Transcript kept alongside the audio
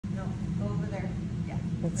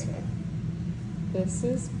That's right. This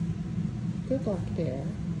is Good Luck Bear.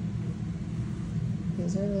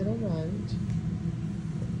 He's our little lunch.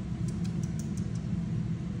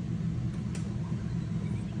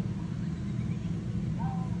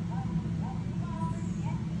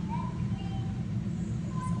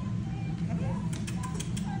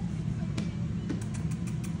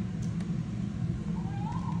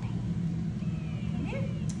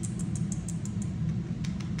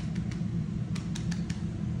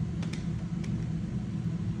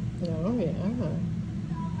 Oh yeah.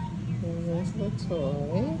 There's the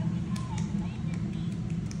toy.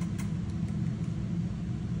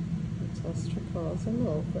 The tester calls him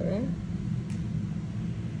over.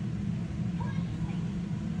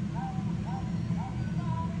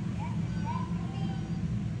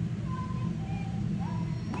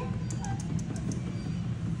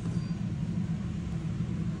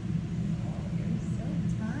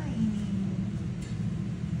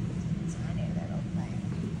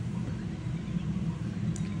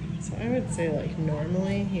 So I would say, like,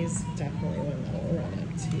 normally he's definitely one that will run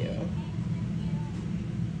up to you.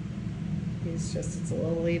 He's just, it's a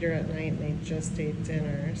little later at night and they just ate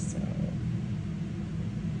dinner, so.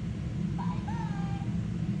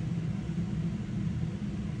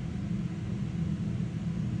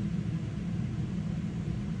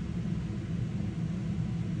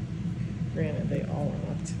 Granted, they all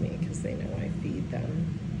run up to me because they know I feed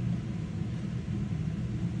them.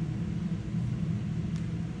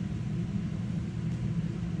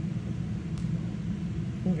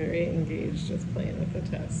 I'm very engaged just playing with the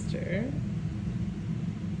tester.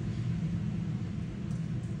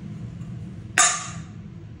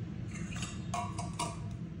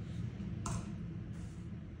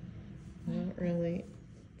 Not really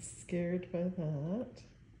scared by that.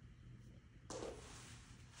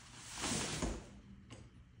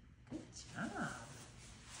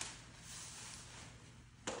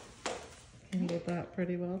 Handled that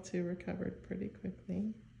pretty well too, recovered pretty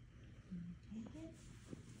quickly.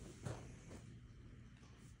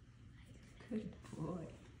 Good boy.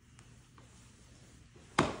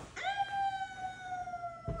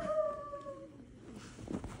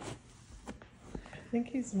 I think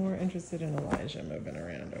he's more interested in Elijah moving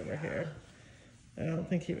around over here. I don't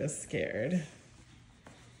think he was scared.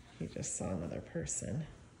 He just saw another person.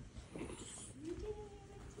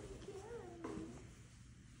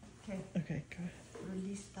 Okay. Okay, go ahead.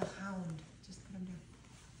 Release the hound. Just put him down.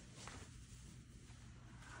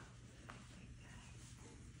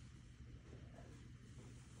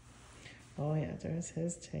 Oh yeah, there's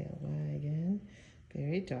his tail wagging.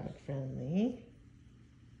 Very dog friendly.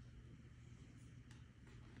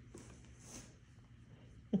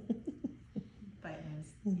 Biting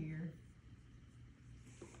his ear.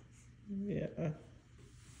 Yeah.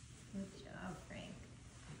 Good job, Frank.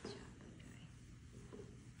 Good job, good guy.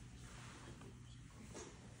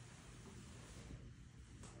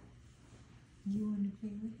 You want to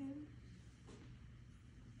play with him?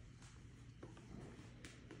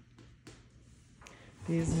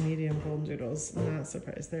 These medium Goldendoodles, I'm not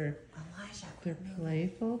surprised. They're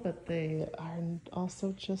playful, but they are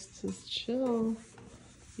also just as chill.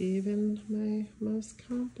 Even my most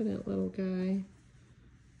confident little guy.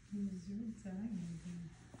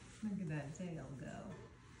 Look at that tail go.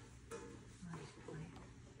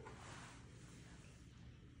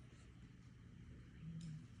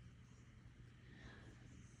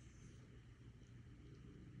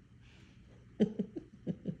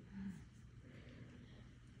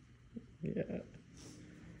 Yeah.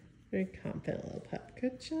 Very confident little pup.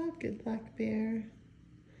 Good job, Good Luck Bear.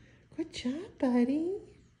 Good job, buddy.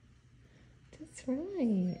 That's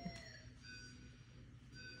right.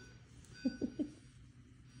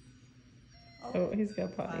 Oh, he's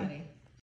got potty.